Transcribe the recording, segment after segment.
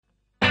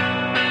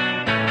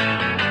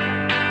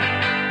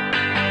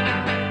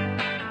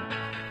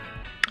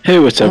Hey,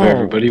 what's up, Oh,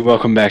 everybody?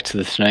 Welcome back to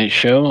the Tonight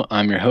Show.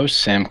 I'm your host,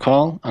 Sam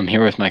Call. I'm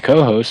here with my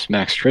co host,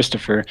 Max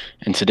Christopher,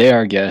 and today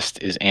our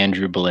guest is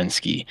Andrew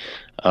Belinsky.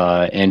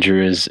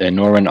 Andrew is a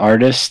Norway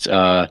artist,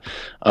 up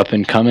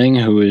and coming,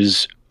 who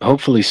is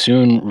hopefully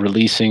soon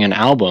releasing an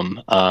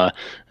album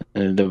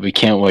that we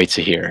can't wait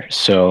to hear.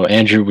 So,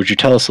 Andrew, would you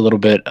tell us a little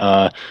bit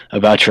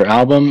about your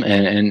album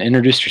and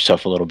introduce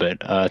yourself a little bit?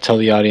 Tell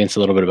the audience a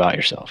little bit about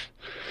yourself.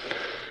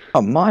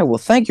 oh my. Well,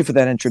 thank you for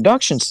that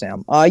introduction,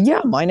 Sam.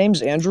 Yeah, my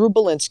name's Andrew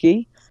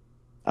Belinsky.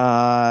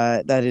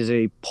 That is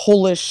a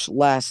Polish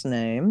last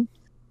name.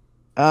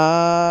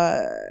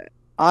 Uh,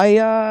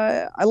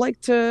 I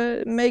like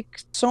to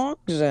make songs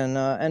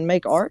and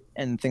make art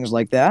and things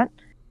like that,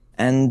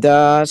 and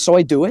so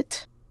I do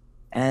it.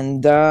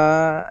 And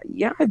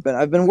yeah,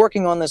 I've been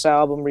working on this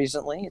album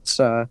recently. It's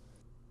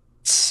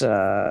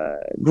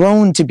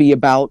grown to be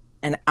about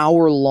an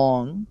hour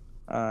long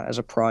as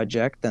a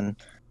project, and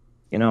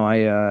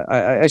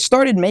I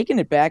started making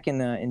it back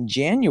in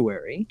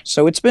January,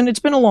 so it's been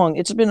a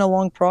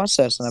long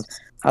process, and I've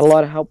had a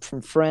lot of help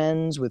from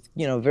friends with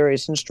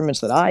various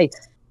instruments that I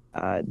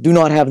do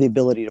not have the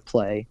ability to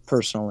play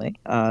personally.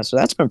 So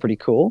that's been pretty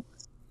cool.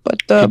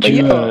 Could But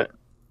you, yeah,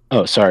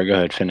 oh, sorry, go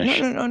ahead, no, finish.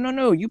 no, no, no,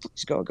 no. You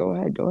please go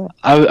ahead, go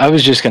ahead. I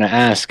was just going to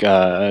ask.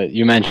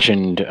 You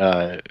mentioned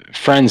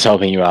friends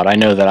helping you out. I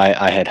know that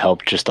I had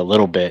helped just a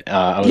little bit.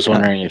 I was Yeah.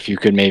 wondering if you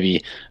could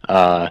maybe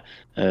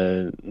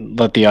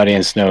let the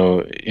audience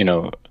know,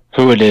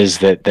 who it is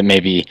that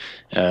maybe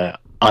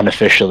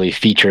unofficially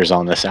features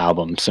on this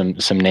album.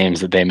 Some names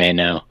that they may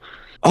know.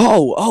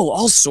 Oh,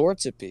 all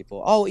sorts of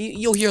people. Oh,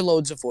 you'll hear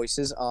loads of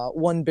voices.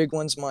 One big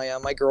one's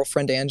my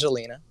girlfriend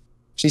Angelina.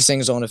 She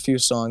sings on a few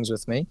songs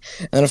with me,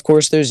 and of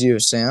course there's you,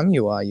 Sam.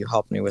 You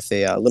helped me with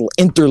a little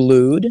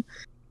interlude.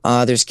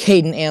 There's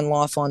Caden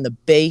Anloff on the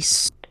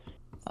bass.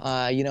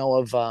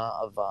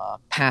 Of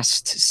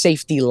past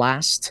Safety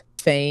Last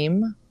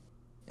fame.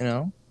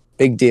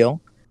 Big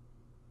deal.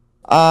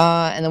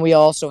 And then we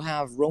also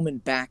have Roman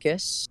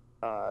Backus,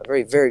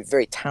 very very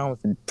very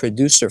talented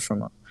producer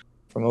from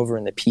over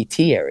in the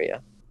PT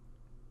area.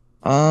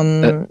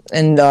 Uh,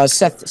 And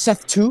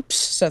Seth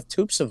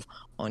Toops of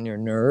On Your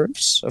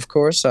Nerves, of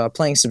course,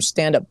 playing some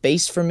stand-up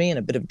bass for me and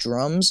a bit of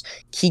drums.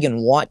 Keegan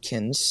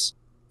Watkins,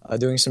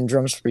 doing some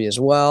drums for me as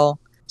well.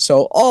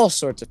 So all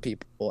sorts of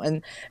people,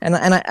 and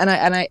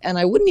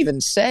I wouldn't even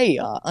say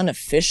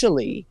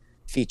unofficially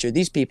featured.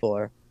 These people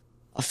are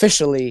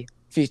officially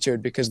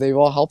featured because they've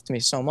all helped me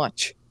so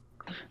much.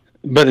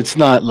 but it's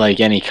not like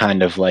any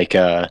kind of like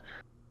a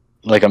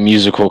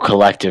musical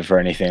collective or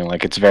anything.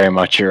 Like it's very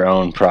much your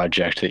own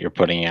project that you're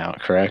putting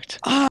out, correct?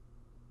 Uh,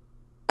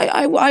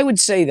 I would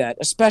say that,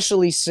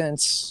 especially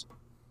since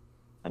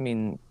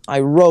I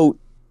wrote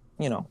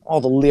all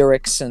the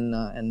lyrics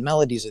and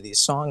melodies of these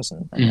songs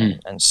Hmm. and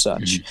Hmm.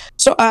 such.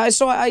 So I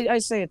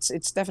say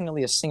it's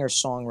definitely a singer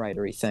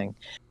songwritery thing.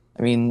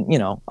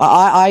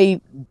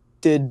 I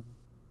did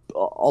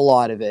a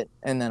lot of it,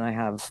 and then I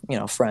have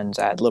friends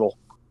add little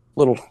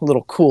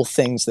cool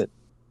things that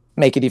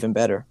make it even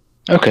better.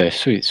 Okay,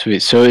 sweet,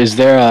 sweet. So is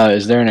there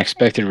an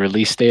expected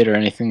release date or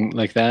anything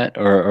like that,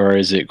 or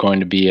is it going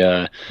to be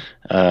a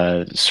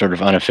sort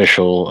of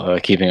unofficial,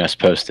 keeping us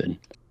posted?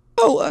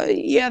 Oh,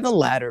 yeah, the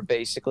latter,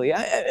 basically.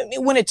 I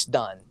mean, when it's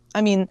done.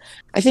 I mean,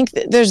 I think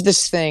there's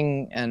this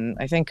thing, and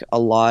I think a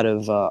lot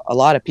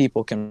of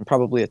people can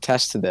probably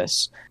attest to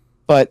this.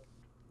 But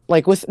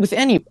like with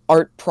any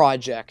art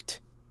project,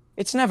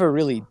 it's never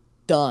really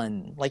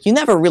done. Like you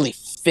never really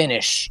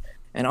finish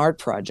an art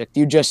project.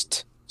 You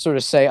just sort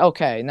of say,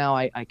 okay, now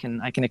I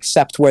can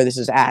accept where this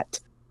is at,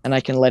 and I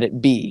can let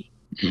it be.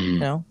 Hmm. You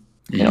know,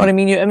 you know Hmm. what I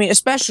mean. I mean,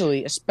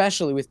 especially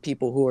with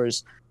people who are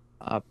as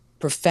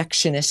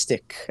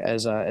perfectionistic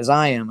as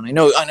I am, and I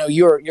know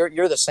you're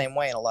the same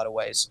way in a lot of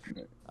ways, and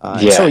so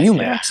are Yeah, you,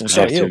 yeah. Max, and I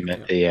so are have to you.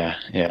 admit that, yeah,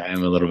 yeah,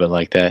 I'm a little bit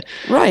like that.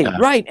 Right, Uh,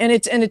 right, and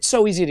it's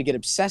so easy to get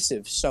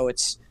obsessive. So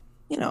it's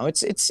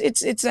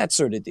that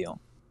sort of deal.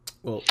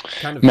 Well,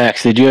 kind of.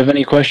 Max, did you have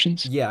any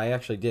questions? Yeah, I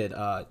actually did.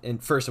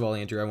 And first of all,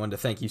 Andrew, I wanted to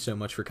thank you so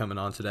much for coming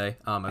on today.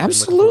 I've been looking forward to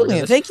Absolutely,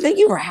 and this. thank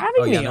you for Oh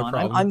having yeah, me no on.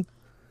 problem. I'm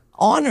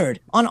honored.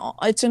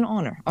 It's an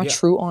honor, a Yeah.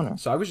 true honor.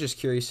 So I was just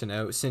curious to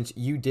know, since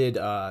you did,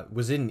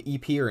 was it an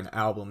EP or an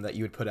album that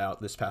you had put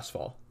out this past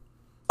fall?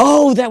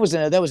 Oh, that was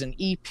an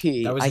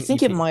EP. That was I an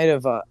think it EP.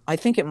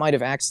 might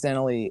have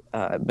accidentally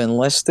been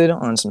listed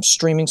on some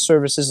streaming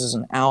services as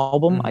an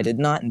album. I Mm-hmm. did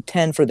not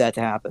intend for that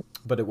to happen.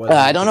 But it was an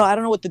I don't know. EP. I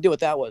don't know what the deal with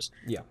that was.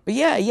 Yeah. But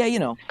yeah, yeah,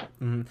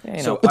 Mm-hmm.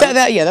 yeah, So But I.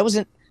 that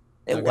wasn't.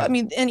 No, go I ahead.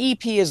 mean, an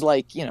EP is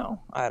like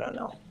I don't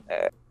know.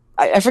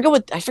 I forget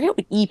what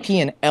EP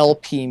and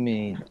LP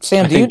mean.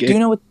 Sam, I do you think do you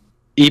know what?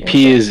 EP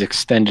is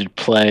extended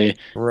play,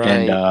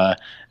 and Right.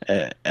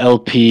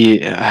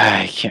 LP.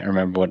 I can't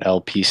remember what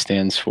LP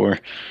stands for.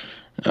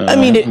 I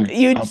mean, Uh,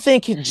 you'd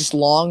think it's just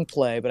long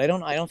play, but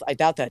I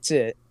doubt that's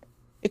it.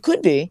 It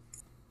could be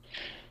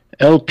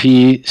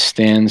LP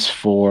stands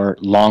for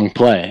long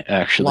play,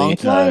 long actually,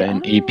 play.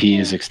 and EP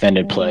is Oh,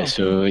 extended play. oh,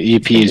 So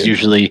EP very is good.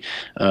 usually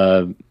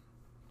uh,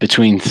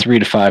 between 3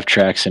 to 5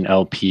 tracks an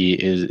LP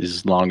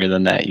is longer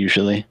than that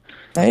usually.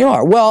 There you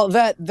are. Well,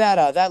 that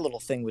little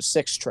thing was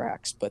 6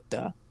 tracks, but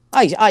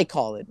I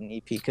call it an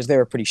EP because they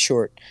were pretty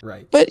short.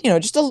 Right. But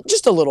just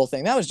a little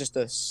thing. That was just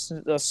a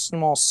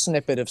small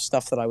snippet of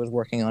stuff that I was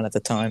working on at the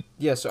time.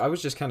 Yeah. So I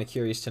was just kind of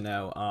curious to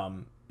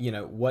know,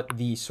 what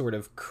the sort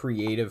of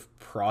creative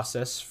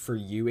process for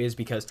you is,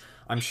 because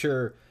I'm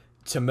sure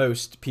to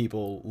most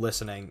people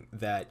listening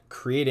that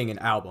creating an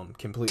album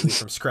completely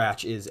from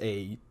scratch is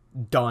a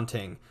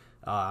daunting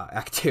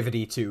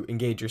activity to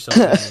engage yourself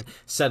in and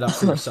set up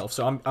for yourself.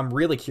 So I'm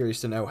really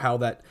curious to know how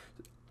that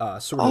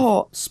sort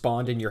of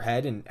spawned in your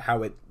head and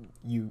how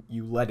you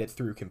led it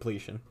through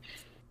completion.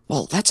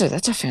 Well, that's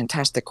a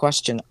fantastic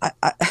question.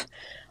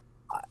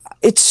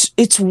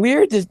 It's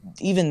weird to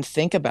even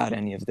think about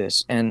any of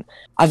this, and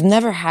I've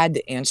never had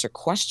to answer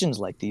questions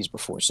like these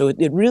before. So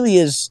it really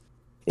is.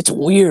 It's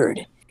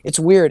weird. It's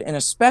weird, and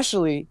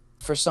especially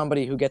for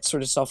somebody who gets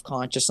sort of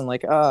self-conscious and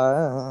like,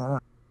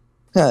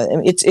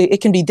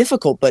 it can be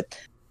difficult. But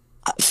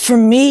for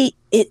me,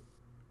 it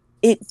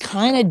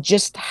kind of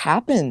just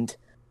happened.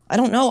 I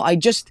don't know. I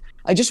just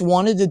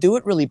wanted to do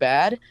it really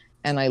bad,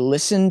 and I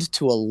listened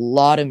to a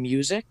lot of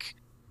music,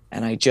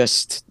 and I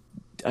just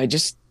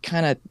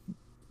kind of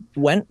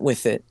went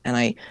with it, and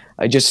I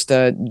just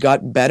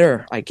got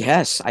better, I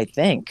guess. I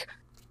think.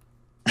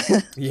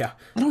 Yeah.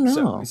 I don't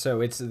know.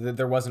 So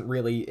there wasn't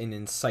really an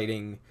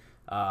inciting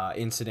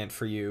incident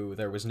for you.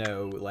 There was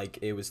no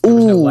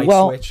no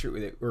light switch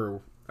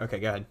or okay,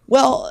 go ahead.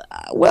 Well,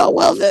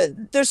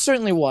 there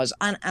certainly was,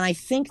 and I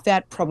think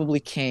that probably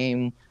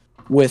came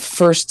with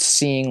first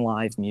seeing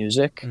live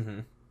music. Mm-hmm.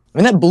 I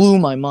mean, that blew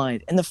my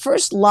mind. And the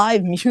first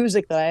live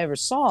music that I ever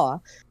saw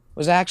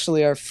was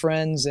actually our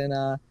friends in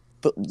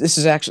but this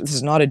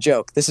is not a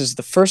joke. This is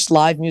the first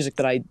live music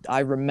that I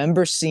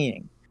remember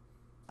seeing.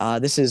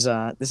 This is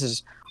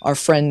our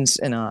friends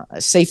in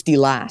Safety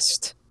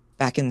Last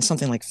back in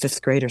something like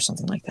 5th grade or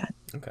something like that.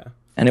 Okay.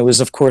 And it was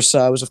of course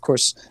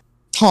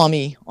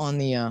Tommy on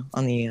the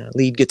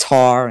lead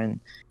guitar, and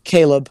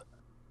Caleb,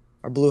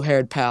 our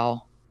blue-haired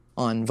pal,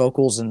 on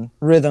vocals and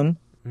rhythm.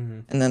 Mm-hmm.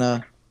 And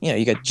then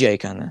you got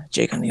Jake on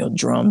the old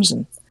drums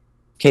and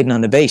Caden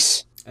on the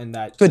bass. And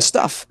that's good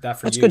stuff.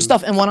 That's good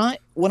stuff. And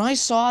when I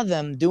saw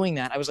them doing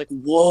that, I was like,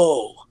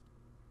 whoa,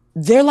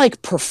 they're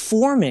like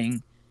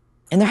performing,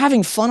 and they're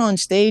having fun on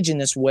stage in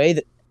this way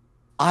that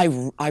I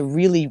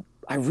really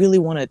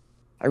want to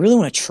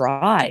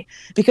try,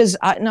 because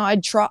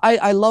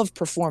I love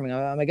performing.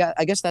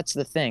 I guess that's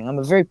the thing. I'm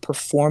a very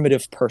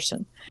performative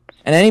person,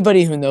 and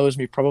anybody who knows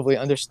me probably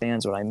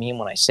understands what I mean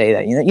when I say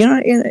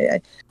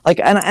that. Like,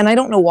 and I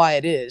don't know why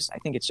it is. I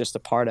think it's just a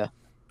part of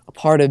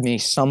me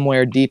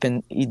somewhere deep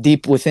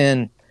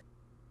within.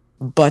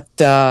 But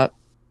where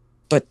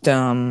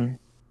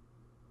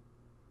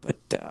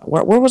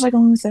was I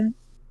going with that?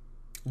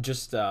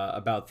 Just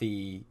about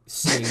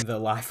seeing the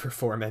live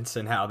performance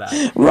and how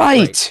that.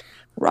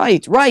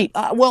 Right.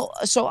 Well,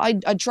 so I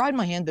tried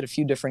my hand at a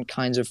few different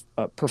kinds of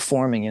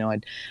performing.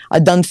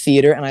 I'd done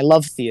theater, and I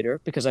love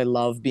theater because I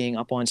love being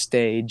up on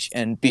stage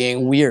and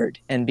being weird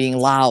and being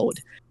loud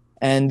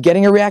and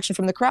getting a reaction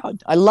from the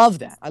crowd. I love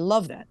that.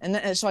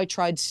 And so I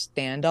tried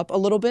stand up a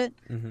little bit,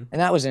 mm-hmm.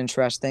 and that was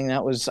interesting.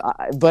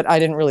 But I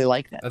didn't really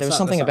like that. There was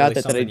something about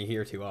that you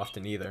hear too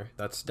often either.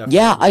 That's definitely.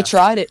 Yeah, I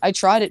tried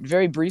it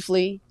very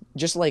briefly,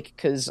 just like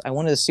because I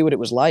wanted to see what it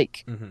was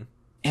like. Mm-hmm.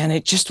 And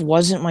it just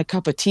wasn't my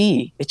cup of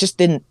tea. It just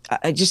didn't.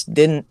 I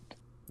didn't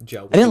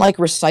like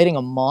reciting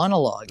a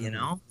monologue,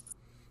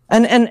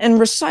 and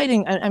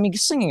reciting. I mean,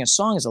 singing a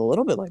song is a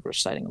little bit like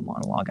reciting a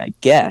monologue, I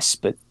guess.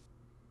 But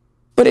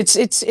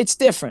it's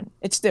different.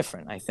 It's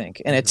different, I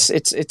think, and it's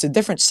a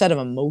different set of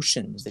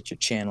emotions that you're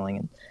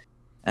channeling,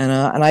 and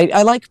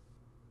I like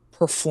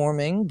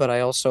performing, but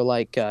I also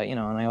like and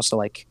I also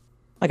like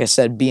I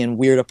said, being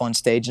weird up on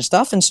stage and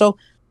stuff, and so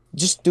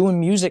just doing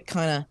music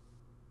kind of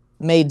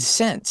made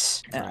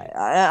sense.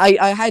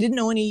 I didn't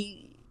know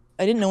any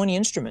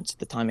instruments at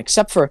the time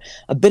except for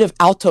a bit of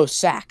alto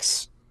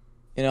sax,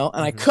 and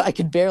mm-hmm. I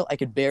could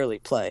barely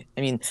play.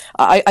 I mean,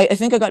 I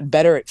think I got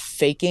better at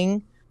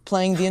faking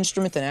playing the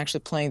instrument than actually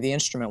playing the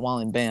instrument while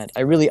in band.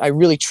 I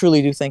really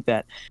truly do think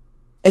that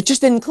it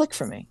just didn't click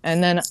for me.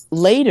 And then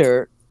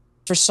later,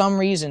 for some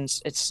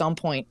reasons, at some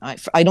point,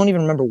 I don't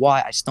even remember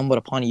why, I stumbled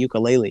upon a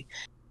ukulele,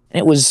 and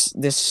it was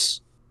this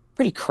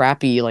pretty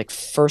crappy, like,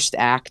 first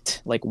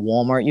act, like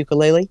Walmart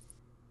ukulele,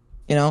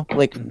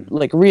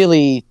 like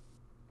really,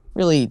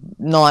 really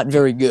not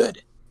very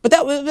good. But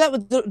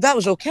that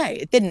was okay.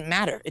 It didn't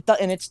matter.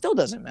 And it still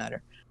doesn't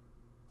matter.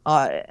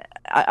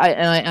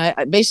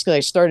 I basically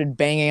I started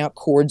banging out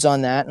chords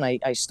on that, and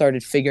I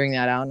started figuring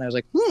that out, and I was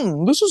like,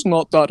 this is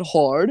not that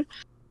hard.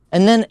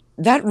 And then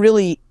that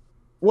really,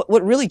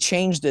 what really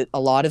changed a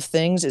lot of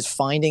things is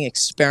finding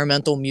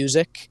experimental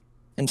music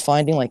and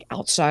finding like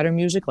outsider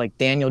music like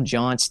Daniel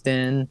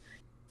Johnston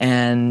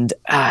and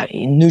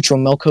Neutral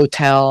Milk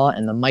Hotel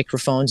and the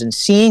Microphones, and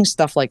seeing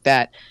stuff like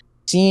that,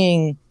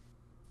 seeing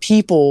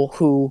people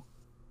who,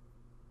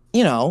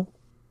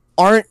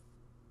 aren't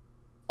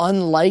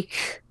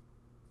unlike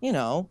you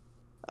know,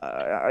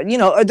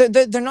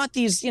 they're not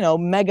these,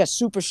 mega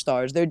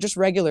superstars. They're just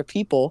regular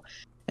people,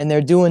 and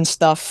they're doing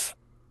stuff,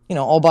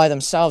 all by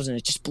themselves. And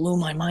it just blew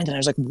my mind. And I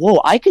was like, whoa,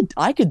 I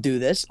could do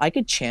this. I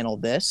could channel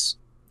this.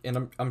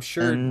 And I'm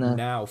sure And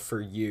now for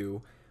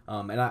you,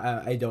 and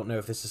I don't know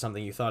if this is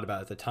something you thought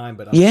about at the time,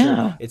 but I'm yeah,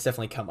 sure it's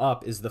definitely come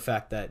up, is the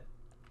fact that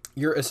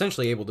you're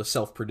essentially able to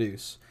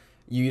self-produce.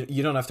 You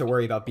don't have to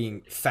worry about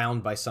being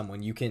found by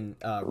someone. You can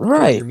record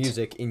right, your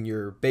music in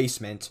your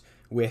basement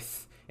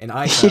with an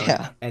iPhone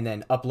yeah. and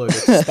then upload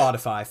it to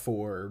Spotify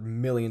for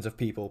millions of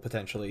people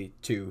potentially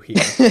to hear.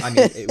 I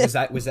mean, is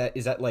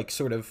that like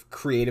sort of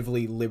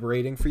creatively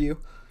liberating for you?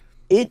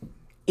 It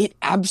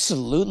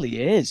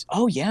absolutely is.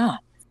 Oh yeah.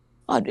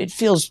 It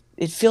feels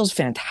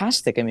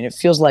fantastic. I mean, it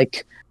feels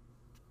like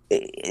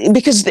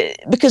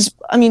because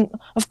I mean,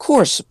 of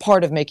course,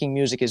 part of making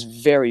music is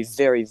very,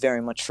 very,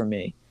 very much for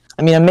me.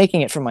 I mean, I'm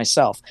making it for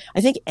myself.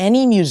 I think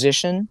any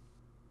musician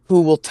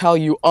who will tell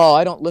you, "Oh,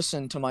 I don't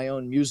listen to my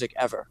own music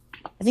ever,"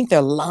 I think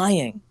they're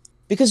lying,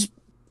 because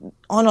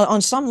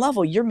on some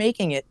level, you're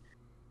making it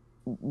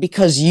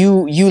because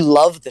you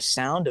love the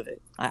sound of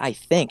it. I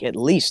think, at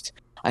least.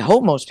 I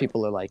hope most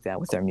people are like that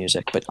with their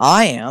music, but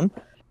I am,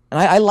 and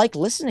I like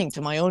listening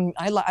to my own.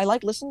 I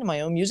like listening to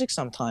my own music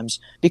sometimes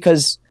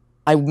because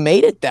I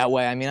made it that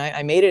way. I mean,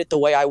 I made it the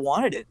way I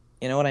wanted it.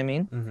 You know what I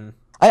mean? Mm-hmm.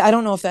 I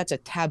don't know if that's a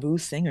taboo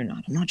thing or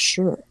not. I'm not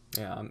sure.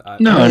 Yeah,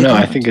 No, really no, don't.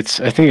 I think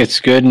it's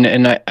good,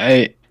 and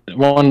I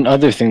one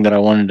other thing that I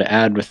wanted to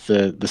add with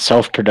the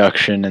self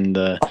production and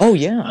the Oh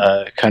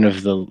yeah, kind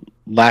of the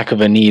lack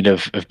of a need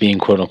of being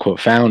quote unquote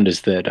found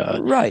is that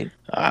right.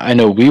 I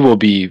know we will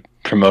be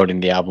promoting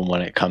the album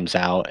when it comes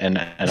out, and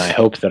I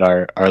hope that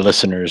our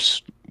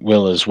listeners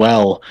will as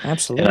well. And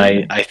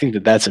Absolutely. I think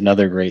that that's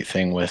another great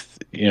thing with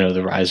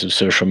the rise of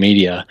social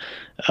media,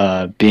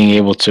 being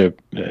able to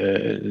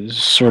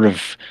sort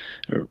of,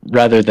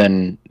 rather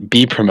than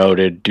be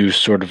promoted, do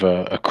sort of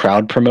a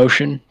crowd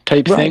promotion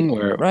type Right. thing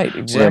Right.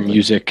 where Exactly.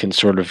 music can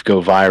sort of go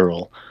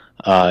viral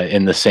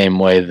in the same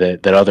way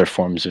that other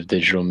forms of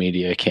digital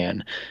media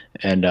can.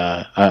 And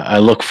I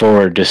look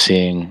forward to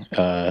seeing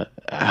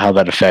how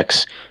that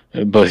affects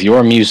both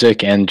your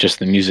music and just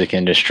the music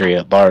industry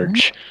at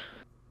large.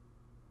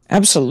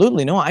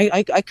 Absolutely. No,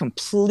 I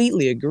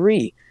completely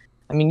agree.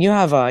 I mean, you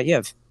have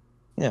the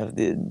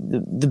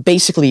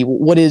basically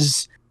what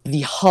is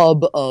the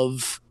hub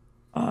of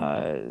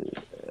uh,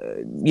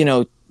 you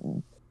know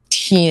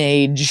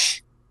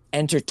teenage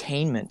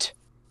entertainment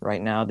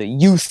right now. The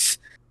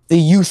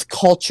youth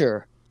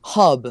culture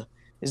hub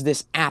is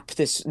this app,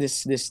 this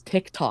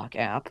TikTok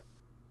app,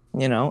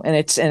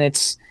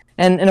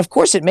 and of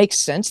course it makes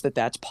sense that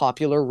that's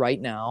popular right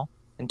now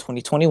in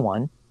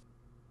 2021.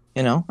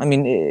 I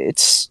mean,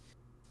 it's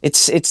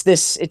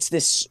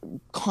this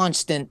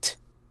constant,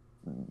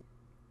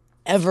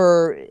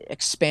 ever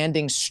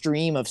expanding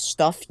stream of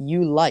stuff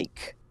you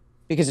like,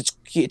 because it's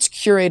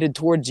curated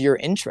towards your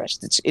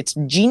interest. It's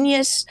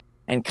genius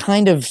and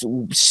kind of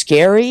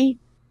scary,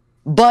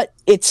 but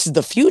it's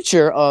the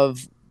future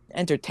of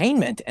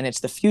entertainment, and it's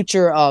the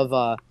future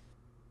of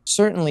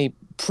certainly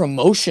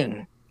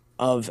promotion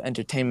of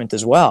entertainment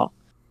as well.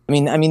 I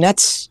mean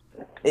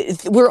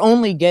we're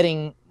only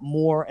getting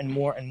more and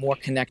more and more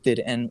connected,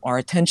 and our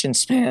attention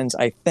spans,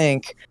 I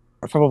think,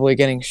 are probably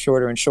getting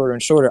shorter and shorter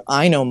and shorter.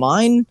 I know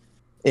my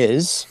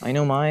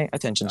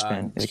attention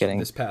span is getting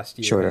This past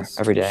year shorter has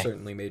every day.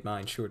 certainly made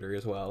mine shorter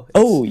as well.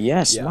 Oh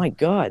yes, Yeah. my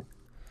God,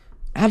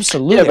 Yeah,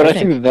 absolutely. but I I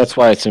think think that that's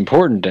why it's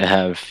important to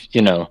have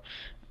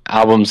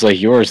albums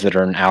like yours that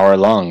are an hour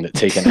long that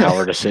take an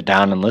hour to sit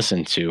down and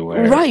listen to,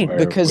 right, where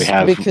we because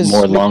have because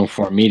more long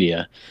form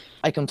media.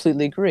 I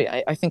completely agree.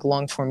 I think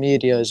long form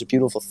media is a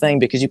beautiful thing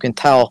because you can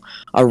tell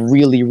a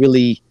really,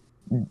 really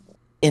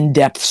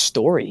in-depth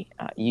story.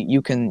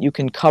 You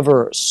can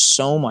cover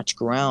so much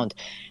ground,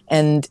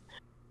 and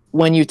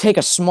when you take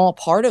a small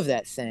part of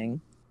that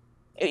thing,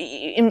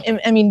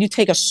 I mean, you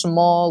take a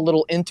small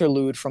little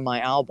interlude from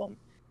my album,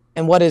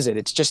 and what is it?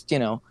 It's just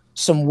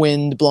some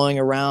wind blowing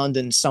around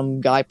and some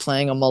guy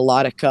playing a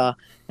melodica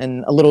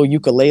and a little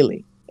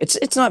ukulele.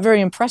 It's not very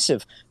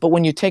impressive, but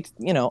when you take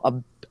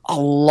a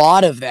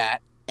lot of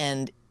that,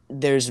 and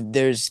there's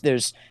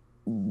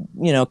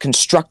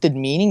constructed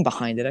meaning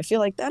behind it, I feel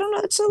like, I don't know,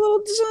 it's a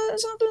little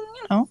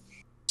something,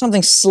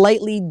 something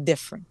slightly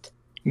different,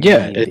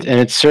 Yeah, maybe. and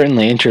it's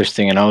certainly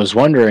interesting. And I was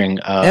wondering,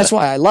 And that's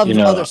why I love you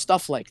know, other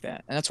stuff like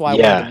that, and that's why I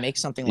wanted to yeah, make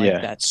something like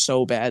yeah. that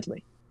so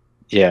badly.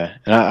 Yeah,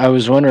 and I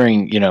was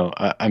wondering,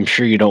 I'm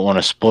sure you don't want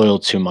to spoil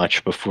too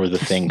much before the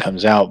thing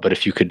comes out, but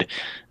if you could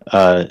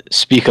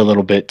speak a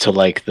little bit to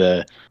like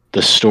the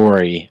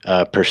story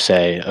per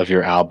se of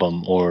your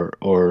album,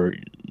 or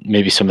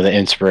maybe some of the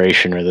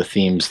inspiration or the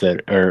themes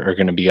that are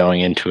going to be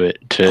going into it,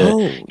 to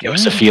Oh give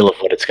us a yeah. feel of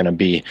what it's going to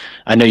be.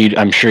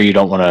 I'm sure you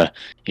don't want to,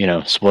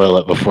 spoil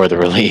it before the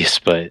release,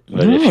 but if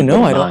No, you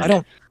no, wouldn't I don't. I mind.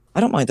 don't. I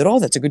don't mind at all.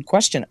 That's a good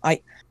question.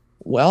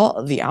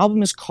 Well, the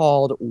album is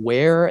called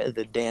 "Where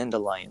the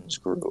Dandelions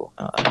Grew,"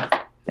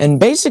 and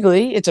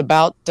basically, it's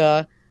about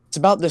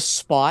this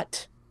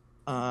spot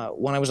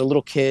when I was a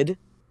little kid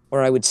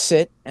where I would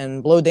sit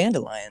and blow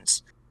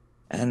dandelions,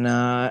 and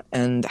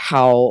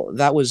how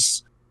that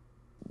was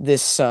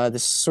this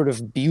sort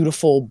of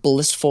beautiful,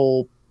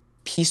 blissful,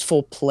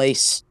 peaceful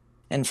place.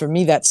 And for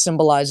me, that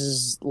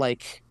symbolizes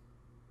like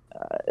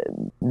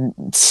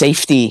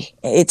safety.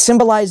 It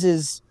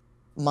symbolizes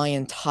my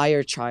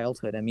entire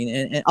childhood. I mean,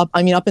 and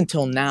up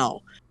until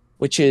now,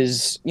 which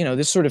is, you know,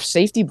 this sort of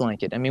safety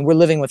blanket. I mean, we're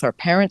living with our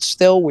parents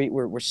still.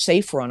 We're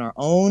safe. We're on our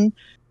own.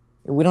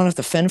 We don't have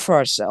to fend for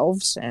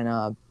ourselves,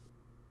 and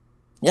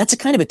that's a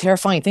kind of a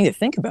terrifying thing to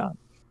think about.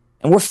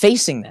 And we're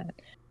facing that,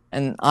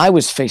 and I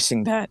was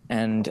facing that,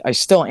 and I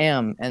still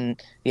am.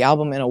 And the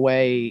album, in a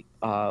way,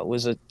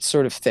 was a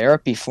sort of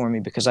therapy for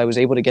me, because I was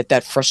able to get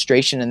that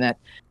frustration and that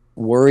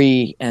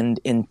worry and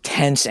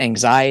intense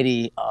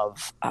anxiety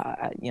of,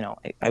 you know,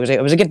 I was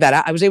able to get that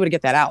out. I was able to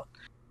get that out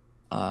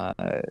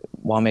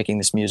while making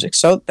this music.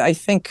 So I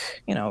think,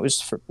 you know, it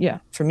was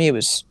for me, it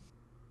was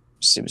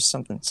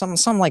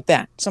something like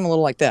that, something a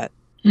little like that.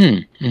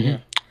 Mm-hmm. Yeah.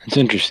 It's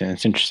interesting.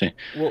 It's interesting.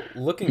 Well,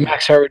 looking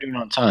Max, how are we doing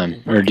on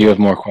time? Or do you have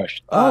more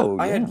questions?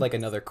 I had like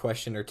another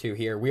question or two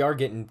here. We are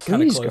getting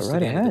kind of Please, close go to right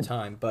the end of ahead. the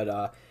time,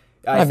 but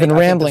I've been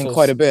rambling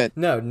quite a bit.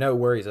 No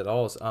worries at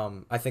all.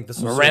 I think this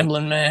I'm will a sort of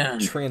rambling man.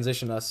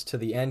 transition us to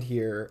the end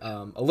here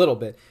a little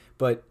bit.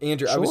 But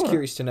Andrew, I was Sure.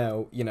 curious to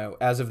know, you know,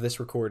 as of this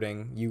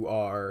recording, you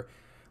are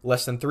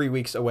less than 3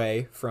 weeks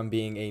away from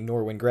being a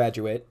Norwin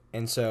graduate,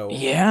 and so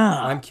Yeah.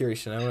 I'm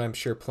curious to know, and I'm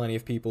sure plenty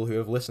of people who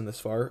have listened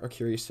this far are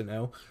curious to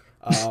know,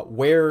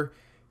 where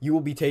you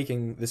will be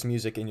taking this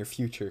music in your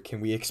future. Can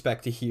we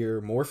expect to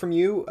hear more from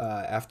you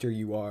after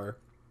you are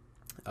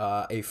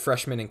a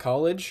freshman in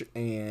college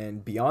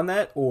and beyond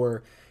that?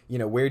 Or, you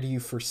know, where do you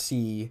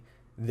foresee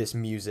this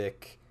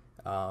music,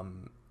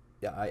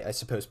 I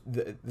suppose,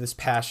 this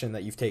passion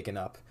that you've taken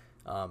up?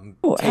 Oh,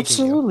 taking you?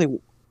 absolutely.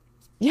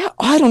 Yeah,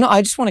 I don't know.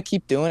 I just want to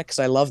keep doing it because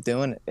I love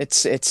doing it.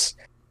 It's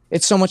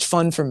so much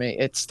fun for me.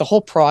 It's the whole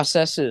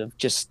process of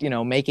just, you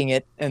know, making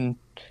it and,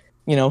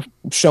 you know,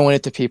 showing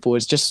it to people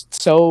is just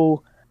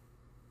so,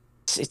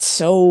 it's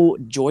so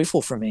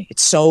joyful for me.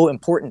 It's so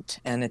important,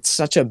 and it's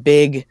such a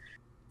big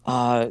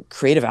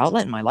creative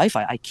outlet in my life.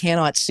 I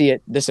cannot see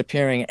it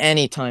disappearing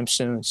anytime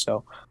soon.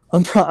 So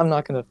I'm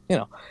not gonna, you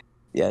know,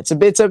 yeah, it's a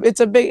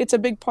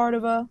big part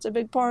of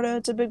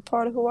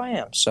who I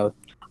am. So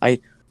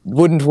I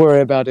wouldn't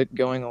worry about it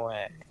going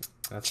away.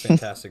 That's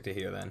fantastic to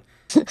hear then.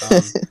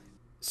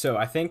 So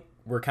I think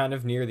we're kind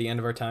of near the end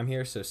of our time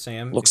here. So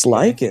Sam, Looks if you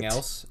have like anything it.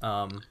 else,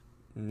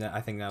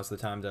 I think now's the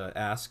time to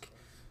ask.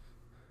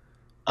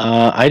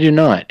 I do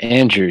not.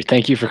 Andrew,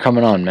 thank you for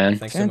coming on, man.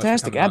 Thanks so much for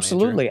Fantastic. coming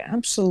on, Andrew.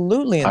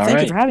 Absolutely. And All thank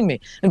you right. for having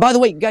me. And by the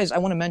way, guys, I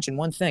want to mention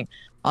one thing.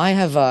 I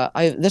have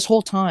this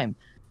whole time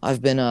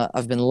I've been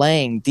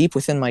laying deep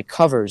within my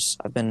covers.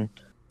 I've been,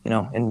 you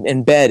know,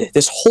 in bed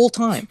this whole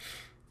time.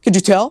 Could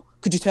you tell?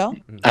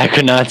 I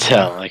could not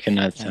tell.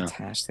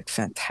 Fantastic.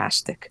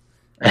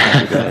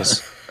 Thank you,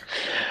 guys.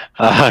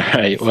 All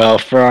right. Well,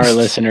 for our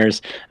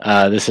listeners,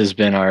 this has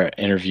been our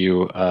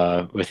interview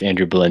with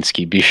Andrew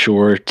Belinsky. Be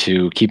sure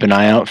to keep an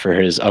eye out for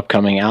his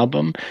upcoming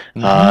album,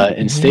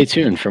 and stay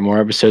tuned for more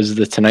episodes of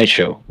The Tonight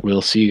Show.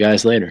 We'll see you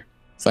guys later.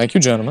 Thank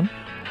you, gentlemen.